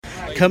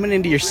Coming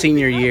into your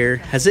senior year,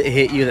 has it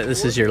hit you that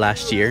this is your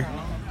last year?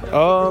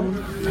 Not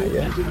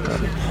yet.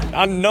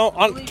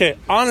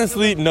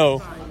 Honestly,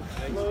 no.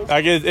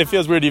 I guess it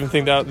feels weird to even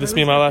think that this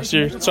being my last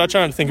year. So I try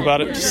not to think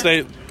about it. Just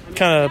stay,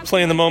 kind of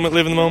play in the moment,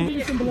 live in the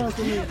moment.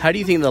 How do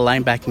you think the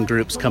linebacking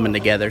group's coming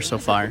together so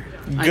far?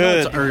 Good. I know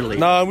it's early.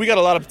 No, we got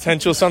a lot of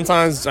potential.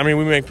 Sometimes, we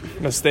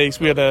make mistakes.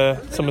 We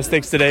had some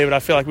mistakes today, but I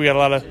feel like we got a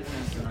lot of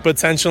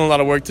potential and a lot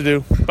of work to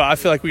do. But I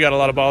feel like we got a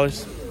lot of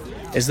ballers.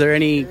 Is there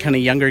any kind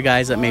of younger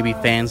guys that maybe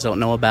fans don't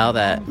know about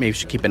that maybe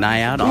should keep an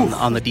eye out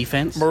on the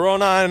defense?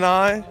 Moroni and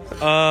I.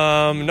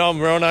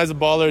 Moroni's a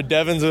baller.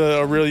 Devin's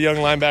a really young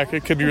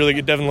linebacker. Could be really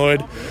good. Devin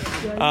Lloyd.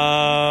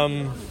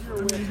 I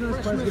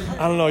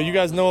don't know. You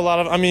guys know a lot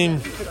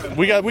of.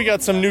 We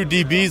got some new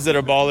DBs that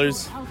are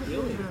ballers.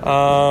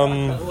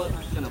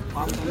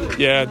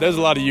 Yeah, there's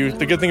a lot of youth.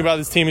 The good thing about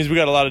this team is we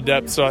got a lot of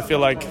depth. So I feel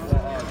like,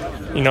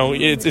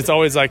 it's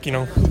always like,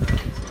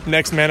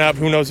 next man up.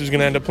 Who knows who's going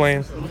to end up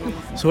playing?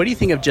 So what do you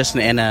think of Justin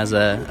Enna as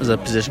a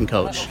position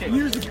coach?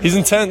 He's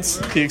intense.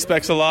 He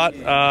expects a lot.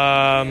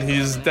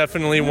 He's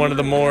definitely one of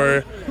the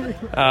more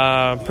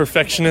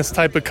perfectionist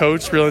type of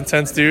coach, real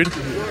intense dude.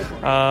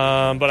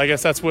 But I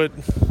guess that's what,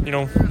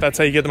 that's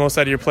how you get the most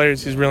out of your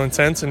players. He's real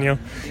intense, and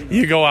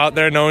you go out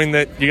there knowing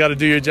that you got to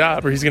do your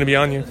job or he's going to be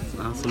on you.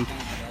 Awesome.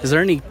 Is there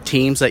any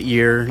teams that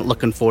you're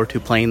looking forward to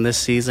playing this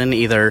season,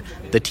 either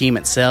the team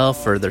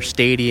itself or their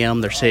stadium,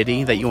 their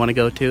city that you want to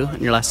go to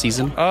in your last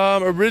season?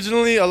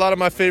 Originally, a lot of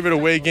my favorite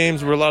away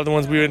games were a lot of the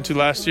ones we went to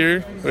last year,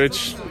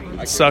 which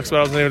sucks, but I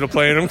wasn't able to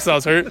play in them because I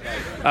was hurt.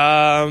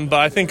 But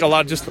I think a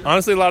lot of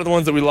the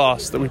ones that we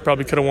lost that we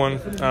probably could have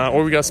won,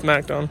 or we got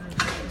smacked on.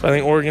 So I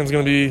think Oregon's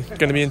going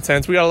to be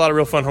intense. We got a lot of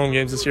real fun home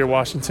games this year.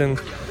 Washington,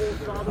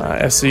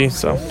 SC.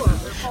 So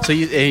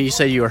you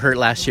said you were hurt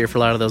last year for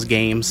a lot of those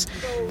games.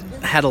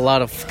 Had a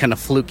lot of kind of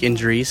fluke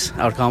injuries,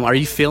 I would call them. Are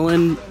you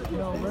feeling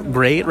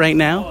great right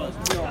now?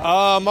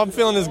 I'm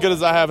feeling as good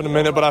as I have in a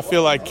minute, but I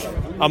feel like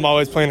I'm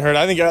always playing hurt.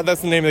 I think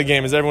that's the name of the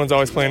game, is everyone's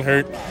always playing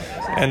hurt.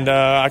 And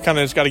I kind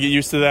of just got to get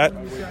used to that.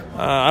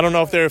 I don't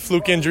know if they're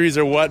fluke injuries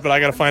or what, but I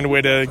got to find a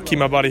way to keep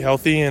my body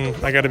healthy, and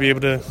I got to be able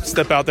to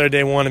step out there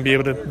day one and be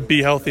able to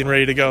be healthy and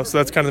ready to go. So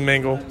that's kind of the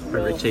main goal.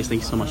 Perfect, Chase.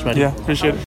 Thank you so much, buddy. Yeah, appreciate it.